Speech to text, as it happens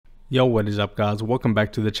Yo, what is up guys, welcome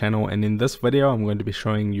back to the channel, and in this video I'm going to be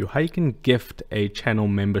showing you how you can gift a channel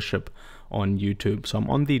membership on YouTube. So I'm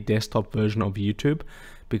on the desktop version of YouTube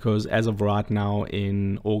because as of right now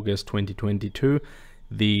in August 2022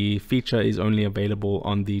 the feature is only available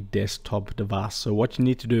on the desktop device. So what you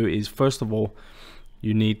need to do is, first of all,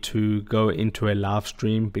 you need to go into a live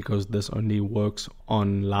stream because this only works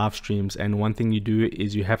on live streams, and one thing you do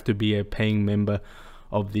is you have to be a paying member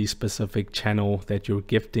of the specific channel that you're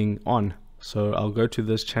gifting on. So I'll go to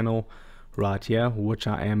this channel right here, which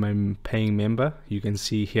I am a paying member. You can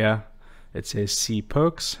see here it says see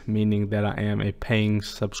perks, meaning that I am a paying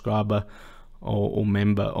subscriber or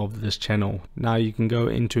member of this channel. Now you can go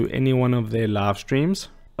into any one of their live streams.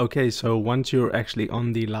 Okay, so once you're actually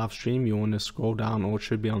on the live stream, you want to scroll down, or it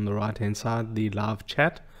should be on the right hand side, the live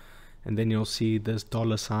chat, and then you'll see this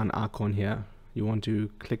 $ icon here. You want to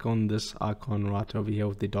click on this icon right over here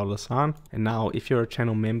with the $, and now if you're a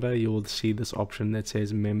channel member, you will see this option that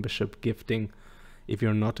says membership gifting. If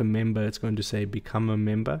you're not a member, it's going to say become a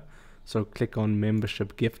member, so click on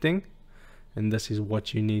membership gifting, and this is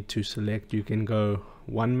what you need to select. You can go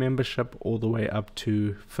 1 membership all the way up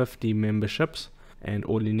to 50 memberships, and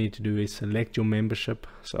all you need to do is select your membership.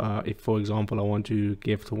 So if for example I want to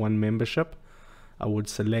gift 1 membership, I would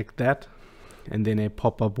select that, and then a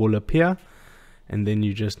pop-up will appear, and then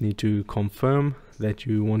you just need to confirm that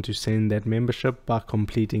you want to send that membership by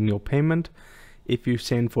completing your payment. If you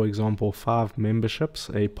send, for example, 5 memberships,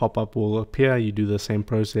 a pop-up will appear. You do the same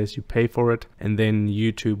process, you pay for it, and then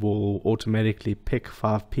YouTube will automatically pick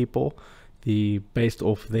 5 people based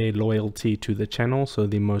off their loyalty to the channel. So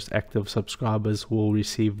the most active subscribers will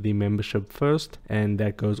receive the membership first, and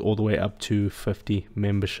that goes all the way up to 50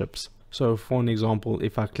 memberships. So for an example,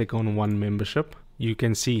 if I click on 1 membership, you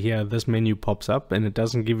can see here this menu pops up, and it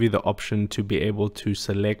doesn't give you the option to be able to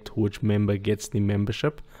select which member gets the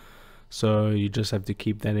membership. So you just have to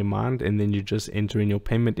keep that in mind, and then you just enter in your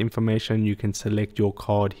payment information. You can select your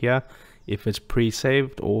card here if it's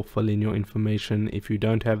pre-saved, or fill in your information if you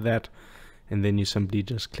don't have that, and then you simply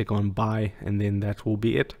just click on buy, and then that will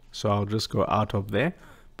be it. So I'll just go out of there,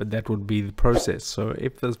 but that would be the process. So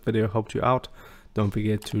if this video helped you out, don't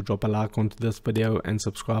forget to drop a like onto this video and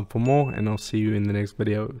subscribe for more, and I'll see you in the next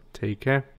video. Take care.